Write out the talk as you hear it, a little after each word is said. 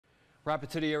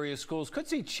Rapid City area schools could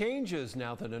see changes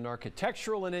now that an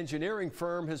architectural and engineering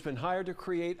firm has been hired to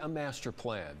create a master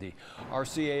plan. The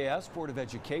RCAS Board of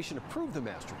Education approved the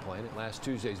master plan at last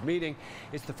Tuesday's meeting.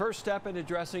 It's the first step in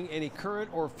addressing any current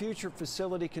or future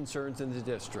facility concerns in the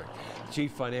district.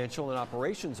 Chief Financial and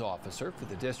Operations Officer for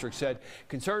the district said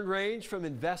concerns range from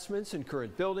investments in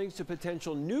current buildings to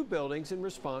potential new buildings in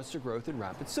response to growth in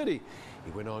Rapid City.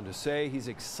 He went on to say he's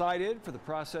excited for the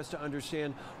process to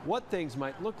understand what things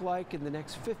might look like in the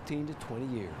next 15 to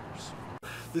 20 years.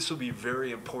 This will be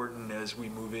very important as we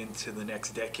move into the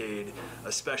next decade,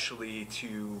 especially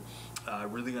to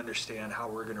really understand how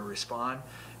we're going to respond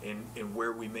and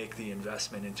where we make the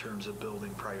investment in terms of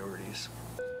building priorities.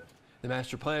 The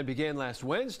master plan began last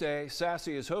Wednesday.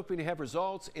 SASE is hoping to have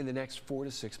results in the next 4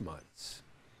 to 6 months.